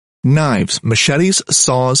Knives, machetes,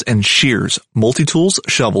 saws, and shears, multi-tools,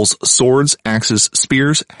 shovels, swords, axes,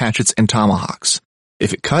 spears, hatchets, and tomahawks.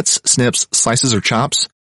 If it cuts, snips, slices, or chops,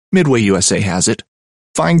 Midway USA has it.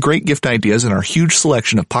 Find great gift ideas in our huge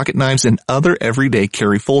selection of pocket knives and other everyday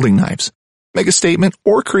carry folding knives. Make a statement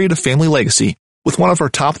or create a family legacy with one of our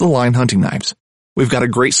top-of-the-line hunting knives. We've got a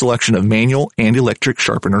great selection of manual and electric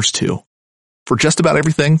sharpeners too. For just about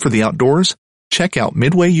everything for the outdoors, check out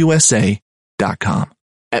MidwayUSA.com.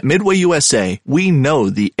 At Midway USA, we know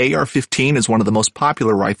the AR-15 is one of the most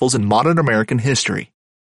popular rifles in modern American history.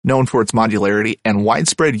 Known for its modularity and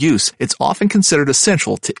widespread use, it's often considered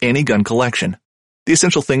essential to any gun collection. The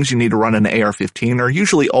essential things you need to run an AR-15 are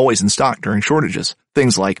usually always in stock during shortages,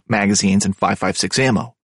 things like magazines and 5.56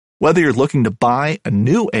 ammo. Whether you're looking to buy a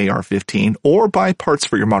new AR-15 or buy parts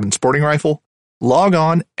for your modern sporting rifle, log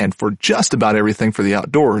on and for just about everything for the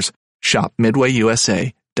outdoors, shop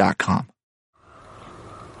MidwayUSA.com.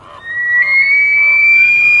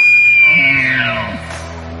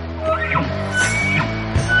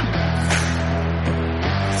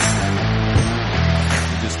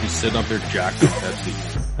 Sitting up there jacked up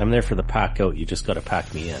Pepsi. I'm there for the pack out. You just got to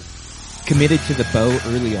pack me in. Committed to the bow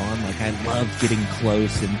early on. Like, I love getting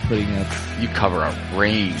close and putting up. You cover a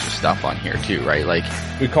range of stuff on here too, right? Like,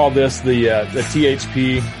 we call this the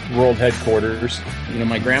THP World Headquarters. You know,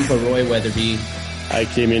 my grandpa Roy Weatherby. I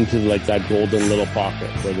came into like that golden little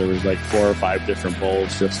pocket where there was like 4 or 5 different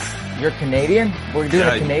bowls. Just. You're Canadian? We're doing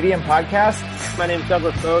a Canadian podcast? My name's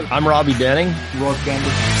Douglas Bode. I'm Robbie Denning. Roy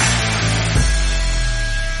Candy.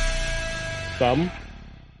 Thumb,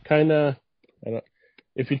 kind of,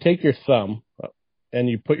 if you take your thumb and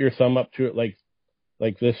you put your thumb up to it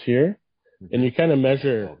like this here, and you kind of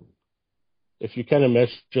measure, if you kind of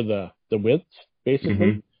measure the width,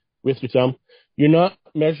 basically, with your thumb, you're not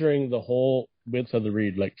measuring the whole width of the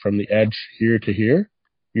reed, like from the edge here to here.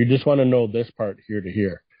 You just want to know this part here to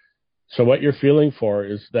here. So what you're feeling for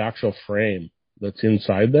is the actual frame that's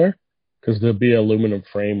inside there, because there'll be an aluminum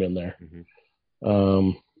frame in there.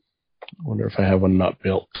 I wonder if I have one not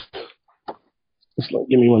built. Just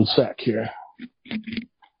give me one sec here.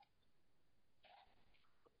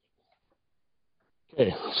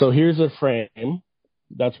 Okay, so here's a frame.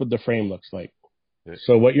 That's what the frame looks like. Okay.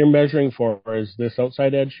 So what you're measuring for is this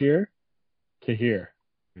outside edge here to here.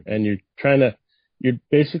 And you're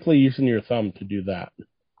basically using your thumb to do that.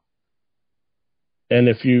 And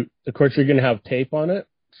of course, you're going to have tape on it,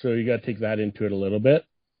 so you got to take that into it a little bit.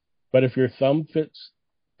 But if your thumb fits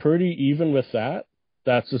pretty even with that,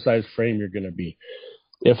 that's the size frame you're going to be.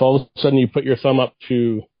 If all of a sudden you put your thumb up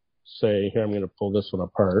to, say, here, I'm going to pull this one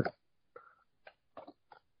apart.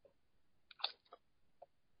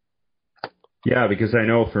 Yeah, because I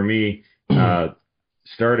know for me,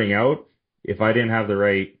 starting out, if I didn't have the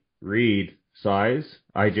right reed size,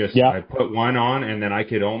 I put one on and then I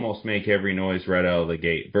could almost make every noise right out of the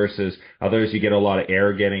gate. Versus others, you get a lot of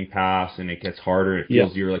air getting past and it gets harder. It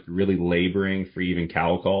feels you're like really laboring for even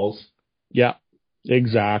cow calls. Yeah,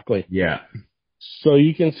 exactly. Yeah. So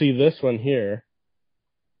you can see this one here.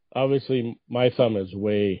 Obviously, my thumb is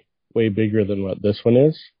way, way bigger than what this one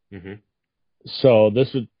is. So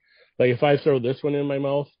this would, like, if I throw this one in my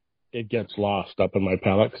mouth, it gets lost up in my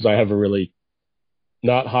palate because I have a really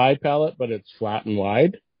not high palate, but it's flat and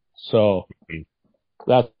wide. So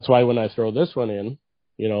that's why when I throw this one in,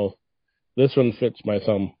 this one fits my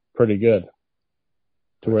thumb pretty good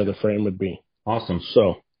to where the frame would be. Awesome.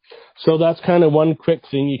 So that's kind of one quick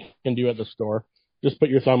thing you can do at the store. Just put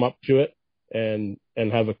your thumb up to it and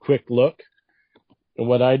have a quick look. And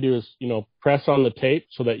what I do is, press on the tape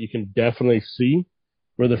so that you can definitely see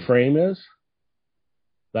where the frame is.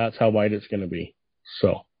 That's how wide it's going to be.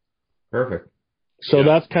 So. Perfect. So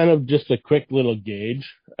that's kind of just a quick little gauge.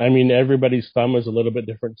 I mean, everybody's thumb is a little bit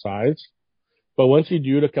different size. But once you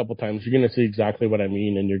do it a couple times, you're going to see exactly what I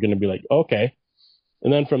mean. And you're going to be like, okay.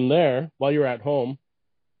 And then from there, while you're at home,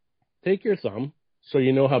 take your thumb so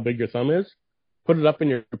you know how big your thumb is. Put it up in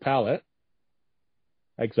your palate.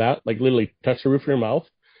 Like that. Like literally touch the roof of your mouth.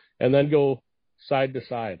 And then go side to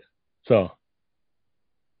side. So.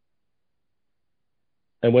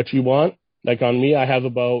 And what you want, like on me, I have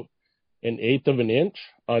about 1/8 of an inch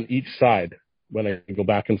on each side when I go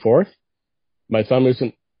back and forth. My thumb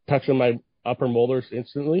isn't touching my upper molars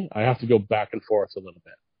instantly. I have to go back and forth a little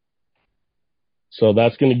bit. So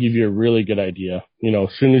that's going to give you a really good idea.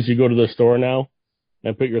 As soon as you go to the store now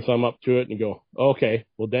and put your thumb up to it and go, okay,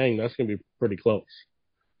 well, dang, that's going to be pretty close.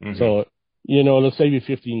 So, it'll save you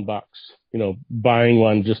 $15, buying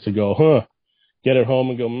one just to go, get it home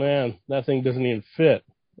and go, man, that thing doesn't even fit.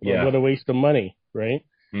 Yeah. What a waste of money, right?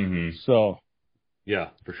 Mm-hmm. So, yeah,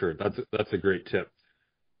 for sure. That's a great tip.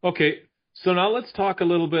 Okay, so now let's talk a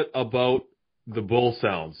little bit about the bull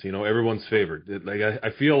sounds. You know, everyone's favorite. I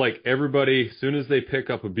feel like everybody, as soon as they pick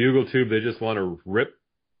up a bugle tube, they just want to rip.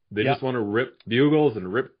 They just want to rip bugles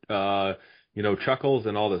and rip, chuckles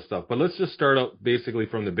and all this stuff. But let's just start out basically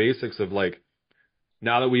from the basics of like,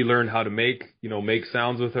 now that we learned how to make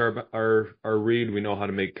sounds with our reed, we know how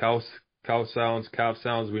to make cow sounds, calf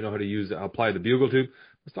sounds. We know how to apply the bugle tube.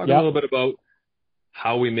 Let's talk a little bit about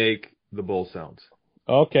how we make the bull sounds.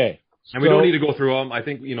 Okay. And we don't need to go through them. I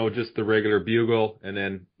think, just the regular bugle, and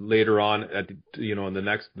then later on in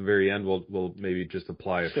the very end, we'll maybe just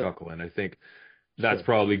apply a chuckle. And I think that's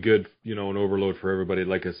probably good, an overload for everybody.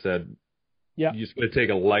 Like I said, it's going to take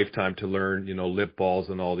a lifetime to learn, lip balls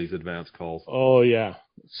and all these advanced calls. Oh, yeah.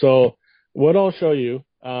 So what I'll show you,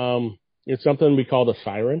 it's something we call the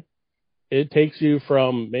siren. It takes you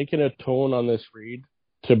from making a tone on this reed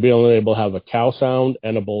to being able to have a cow sound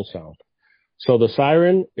and a bull sound. So the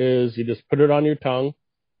siren is you just put it on your tongue,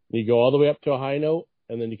 you go all the way up to a high note,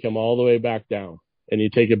 and then you come all the way back down. And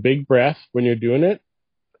you take a big breath when you're doing it.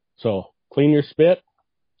 So clean your spit.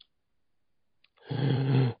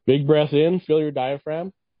 Big breath in, fill your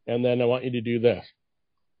diaphragm, and then I want you to do this.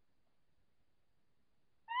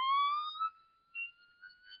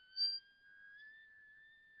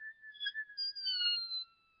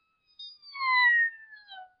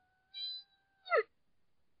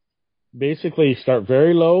 Basically, start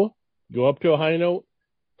very low, go up to a high note,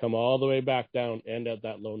 come all the way back down, end at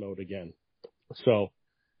that low note again. So,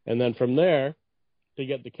 and then from there, to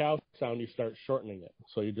get the cow sound, you start shortening it.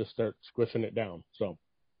 So you just start squishing it down. So.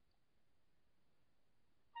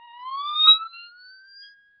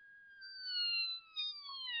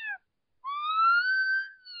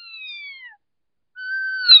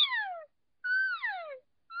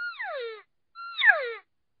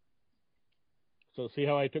 So see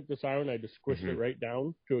how I took the siren, I just squished it right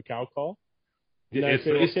down to a cow call? It's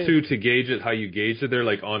nice too to gauge it how you gauge it there,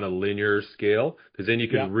 like on a linear scale, because then you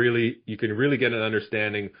can really get an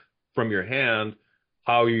understanding from your hand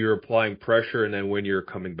how you're applying pressure, and then when you're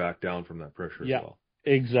coming back down from that pressure as well.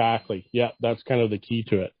 Exactly. Yeah, that's kind of the key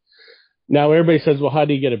to it. Now everybody says, well, how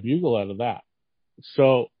do you get a bugle out of that?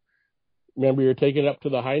 So remember, you're taking it up to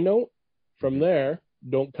the high note. From there,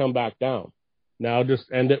 don't come back down. Now just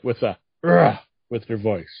end it with a with your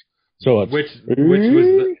voice. So it's which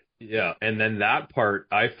was and then that part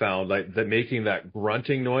I found, like, that making that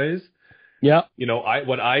grunting noise. Yeah.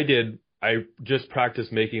 What I did, I just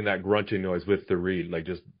practiced making that grunting noise with the reed, like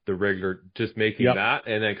just the regular, just making that.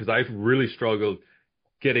 And then, cause I really struggled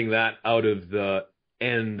getting that out of the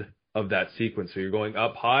end of that sequence. So you're going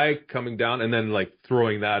up high, coming down, and then like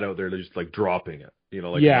throwing that out there, just like dropping it,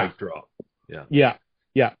 like a mic drop. Yeah. Yeah.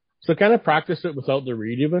 Yeah. So kind of practice it without the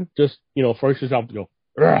reed even. Just, force yourself to go,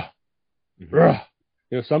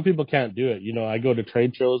 some people can't do it. I go to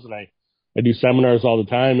trade shows and I do seminars all the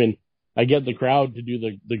time, and I get the crowd to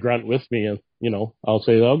do the grunt with me. And, I'll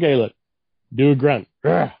say, okay, look, do a grunt.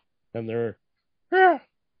 And they're, very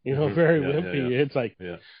wimpy. It's like,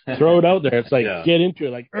 throw it out there. It's like, get into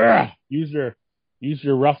it. Like, use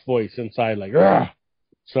your rough voice inside. Like,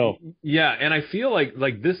 so. Yeah. And I feel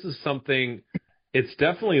like this is something, it's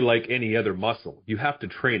definitely like any other muscle. You have to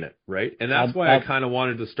train it, right? And that's why I kind of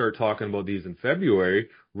wanted to start talking about these in February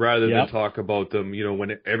rather than talk about them,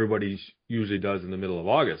 when everybody usually does in the middle of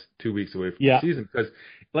August, 2 weeks away from the season. Because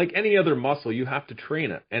like any other muscle, you have to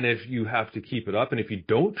train it. And if you have to keep it up, and if you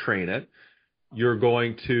don't train it,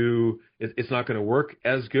 it's not going to work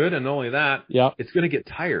as good. And not only that, it's going to get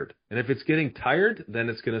tired. And if it's getting tired, then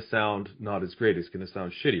it's going to sound not as great. It's going to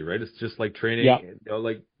sound shitty, right? It's just like training,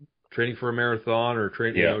 like training for a marathon or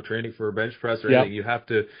training for a bench press or anything. You have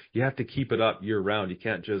to keep it up year round. You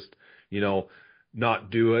can't just, not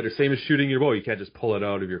do it. Or same as shooting your bow. You can't just pull it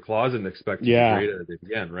out of your closet and expect to be great at it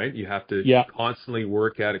again, right? You have to constantly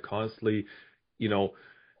work at it, constantly,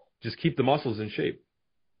 just keep the muscles in shape.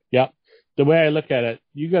 Yeah. The way I look at it,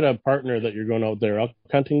 you got a partner that you're going out there elk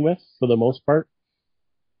hunting with for the most part.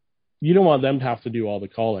 You don't want them to have to do all the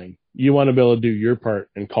calling. You want to be able to do your part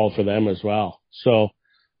and call for them as well. So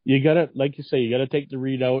you got to, like you say, you got to take the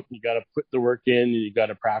read out, you got to put the work in, and you got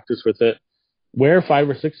to practice with it. Wear 5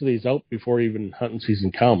 or 6 of these out before even hunting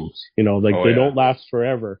season comes. They don't last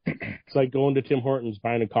forever. It's like going to Tim Hortons,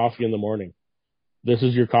 buying a coffee in the morning. This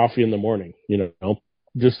is your coffee in the morning,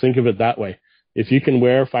 Just think of it that way. If you can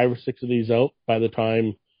wear 5 or 6 of these out by the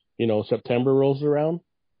time, September rolls around,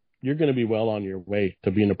 you're going to be well on your way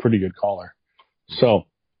to being a pretty good caller. So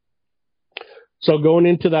going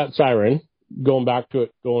into that siren, going back to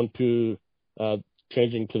it,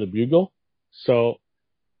 changing to the bugle. So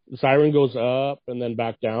the siren goes up and then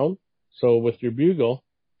back down. So with your bugle,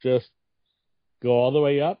 just go all the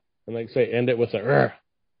way up and, like say, end it with a "rrr."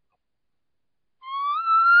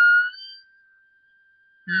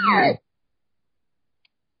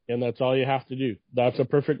 And that's all you have to do. That's a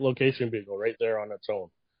perfect location bugle right there on its own.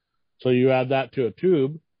 So you add that to a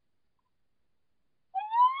tube.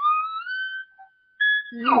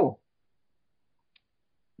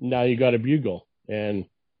 Now you got a bugle. And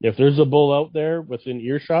if there's a bull out there within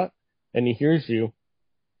earshot and he hears you,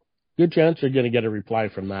 good chance you're going to get a reply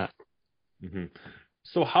from that. Mm-hmm.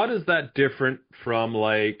 So how does that different from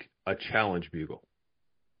like a challenge bugle?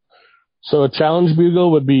 So a challenge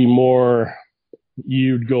bugle would be more,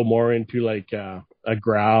 you'd go more into like a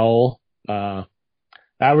growl.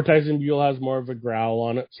 Advertising bugle has more of a growl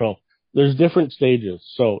on it. So there's different stages.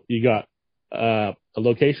 So you got a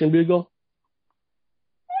location bugle.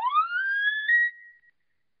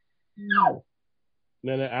 And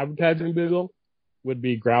then an advertising bugle would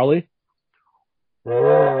be growly.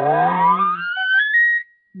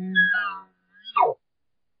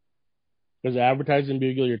 Because advertising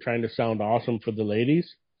bugle, you're trying to sound awesome for the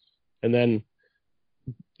ladies. And then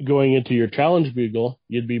going into your challenge bugle,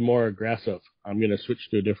 you'd be more aggressive. I'm going to switch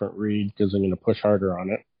to a different reed because I'm going to push harder on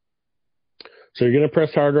it. So you're going to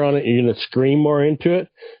press harder on it. You're going to scream more into it,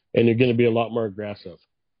 and you're going to be a lot more aggressive.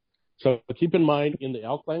 So keep in mind, in the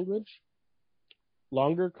elk language,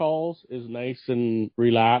 longer calls is nice and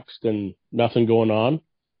relaxed and nothing going on.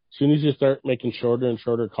 As soon as you start making shorter and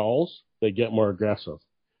shorter calls, they get more aggressive.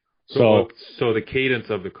 So the cadence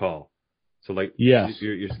of the call. So like, yes,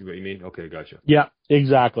 you're what you mean? Okay, gotcha. Yeah,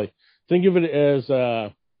 exactly. Think of it as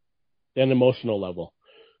an emotional level.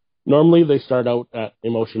 Normally they start out at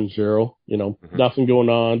emotion 0, nothing going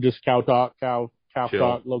on, just cow talk, calf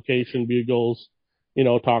talk, location bugles,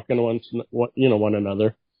 talking to one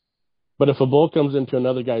another. But if a bull comes into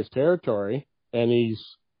another guy's territory and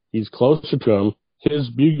he's closer to him, his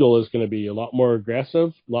bugle is going to be a lot more aggressive,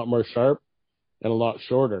 a lot more sharp, and a lot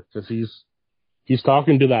shorter because he's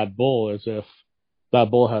talking to that bull as if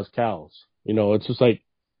that bull has cows. It's just like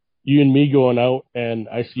you and me going out and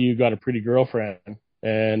I see you got a pretty girlfriend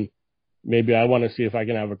and maybe I want to see if I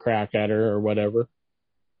can have a crack at her or whatever.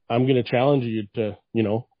 I'm going to challenge you to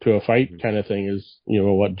a fight kind of thing is,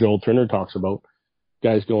 what Joel Turner talks about.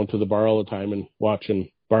 Guys going to the bar all the time and watching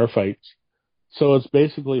bar fights. So it's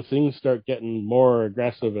basically things start getting more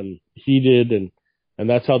aggressive and heated and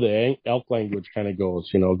that's how the elk language kind of goes,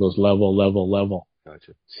 goes level, level, level.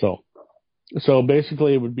 Gotcha. So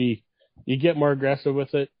basically it would be, you get more aggressive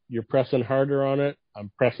with it. You're pressing harder on it. I'm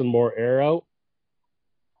pressing more air out.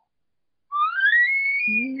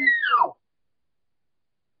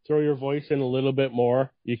 Throw your voice in a little bit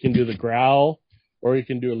more. You can do the growl or you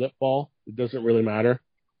can do a lip ball. It doesn't really matter.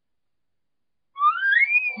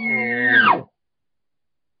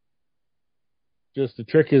 Just the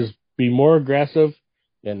trick is be more aggressive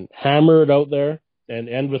and hammer it out there and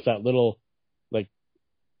end with that little, like,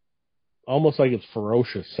 almost like it's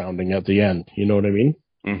ferocious sounding at the end. You know what I mean?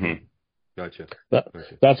 Mm-hmm. Gotcha.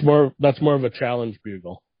 That's more of a challenge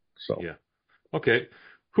bugle. So yeah. Okay.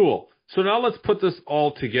 Cool. So now let's put this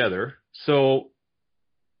all together. So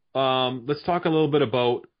let's talk a little bit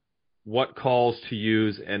about what calls to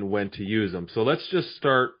use and when to use them. So let's just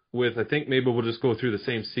start with, I think maybe we'll just go through the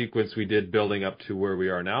same sequence we did building up to where we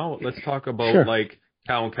are now. Let's talk about like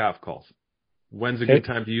cow and calf calls. When's a good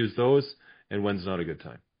time to use those and when's not a good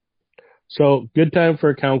time? So good time for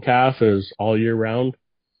a cow and calf is all year round.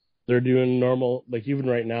 They're doing normal, like even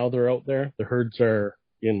right now they're out there. The herds are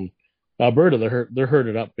in Alberta. They're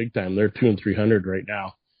herded up big time. They're 200 and 300 right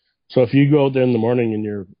now. So if you go out there in the morning and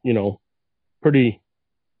you're,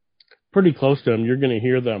 pretty close to them, you're going to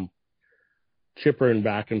hear them chippering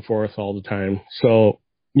back and forth all the time. So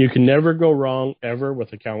you can never go wrong ever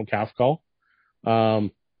with a cow and calf call.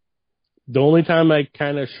 The only time I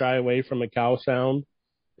kind of shy away from a cow sound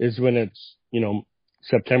is when it's,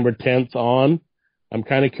 September 10th on. I'm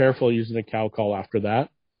kind of careful using a cow call after that,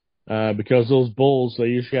 because those bulls, they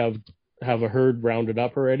usually have a herd rounded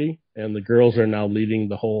up already, and the girls are now leading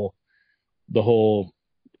the whole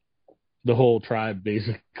tribe,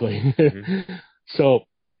 basically. Mm-hmm. So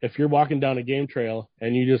if you're walking down a game trail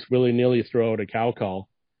and you just willy-nilly throw out a cow call,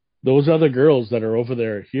 those other girls that are over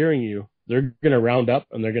there hearing you, they're going to round up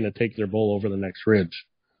and they're going to take their bull over the next ridge.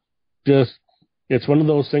 It's one of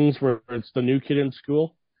those things where it's the new kid in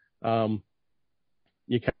school.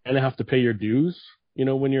 You kind of have to pay your dues,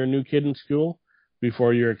 when you're a new kid in school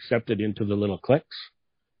before you're accepted into the little cliques.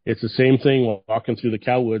 It's the same thing walking through the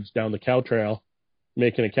cow woods down the cow trail,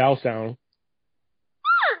 making a cow sound.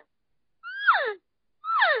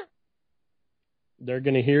 They're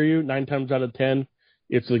going to hear you 9 times out of 10.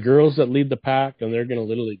 it's the girls that lead the pack, and they're going to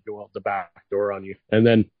literally go out the back door on you. And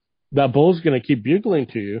then that bull's going to keep bugling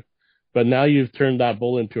to you, but now you've turned that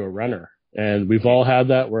bull into a runner. And we've all had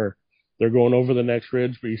that where they're going over the next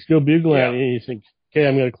ridge, but you're still bugling at you, and you think, okay,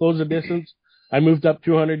 I'm going to close the distance. I moved up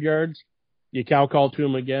 200 yards. You cow call to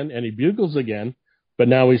him again, and he bugles again, but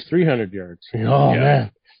now he's 300 yards.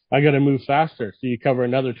 Man, I got to move faster. So you cover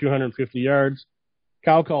another 250 yards,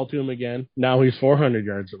 cow call to him again. Now he's 400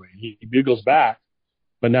 yards away. He bugles back.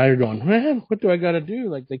 But now you're going, man, what do I got to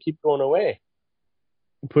do? Like, they keep going away.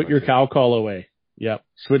 Put your cow call away. Yep.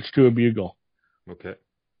 Switch to a bugle. Okay.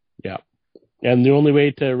 Yep. And the only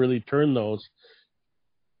way to really turn those,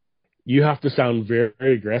 you have to sound very,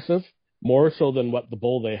 very aggressive, more so than what the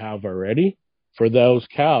bull they have already, for those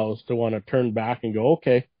cows to want to turn back and go,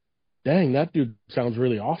 okay, dang, that dude sounds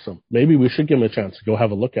really awesome. Maybe we should give him a chance to go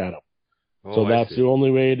have a look at him. So that's the only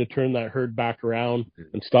way to turn that herd back around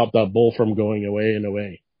and stop that bull from going away and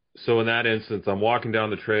away. So in that instance, I'm walking down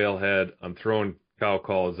the trailhead. I'm throwing cow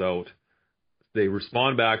calls out. They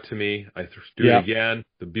respond back to me. I do it again.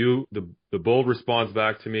 The bull responds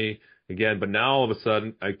back to me again. But now all of a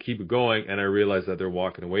sudden, I keep it going, and I realize that they're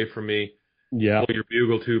walking away from me. Yeah. Pull your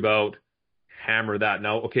bugle tube out. Hammer that.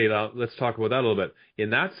 Now, let's talk about that a little bit. In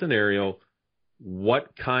that scenario,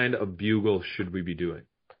 what kind of bugle should we be doing?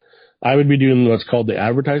 I would be doing what's called the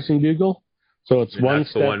advertising bugle. So it's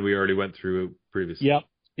that's the one we already went through previously. Yep.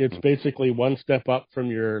 It's basically one step up from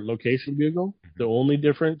your location bugle. The only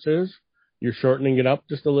difference is you're shortening it up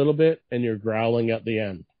just a little bit and you're growling at the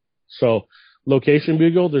end. So location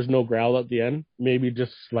bugle, there's no growl at the end, maybe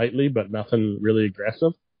just slightly, but nothing really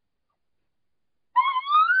aggressive.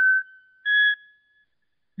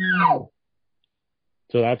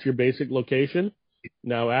 So that's your basic location.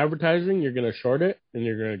 Now advertising, you're going to short it and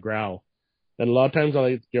you're going to growl. And a lot of times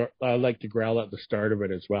I like to growl at the start of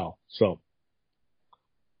it as well. So.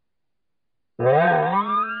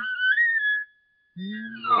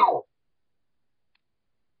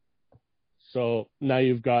 So now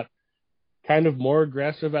you've got kind of more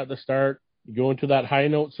aggressive at the start. You go into that high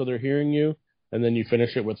note so they're hearing you, and then you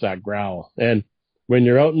finish it with that growl. And when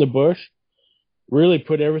you're out in the bush, really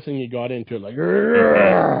put everything you got into it. Like,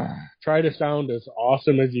 try to sound as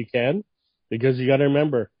awesome as you can, because you got to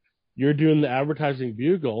remember, you're doing the advertising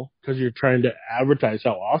bugle because you're trying to advertise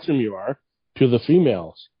how awesome you are to the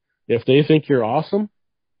females. If they think you're awesome,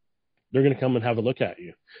 they're going to come and have a look at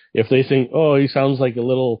you. If they think, oh, he sounds like a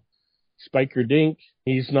little spiker dink,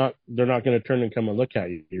 they're not going to turn and come and look at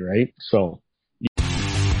you, right? So.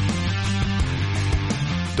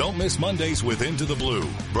 Don't miss Mondays with Into the Blue,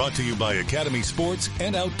 brought to you by Academy Sports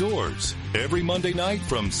and Outdoors. Every Monday night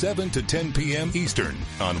from 7 to 10 p.m. Eastern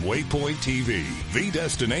on Waypoint TV, the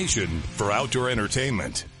destination for outdoor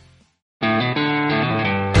entertainment.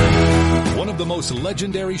 One of the most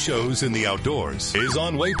legendary shows in the outdoors is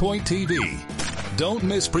on Waypoint TV. Don't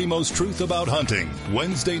miss Primo's Truth About Hunting,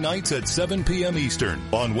 Wednesday nights at 7 p.m. Eastern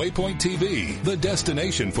on Waypoint TV, the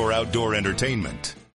destination for outdoor entertainment.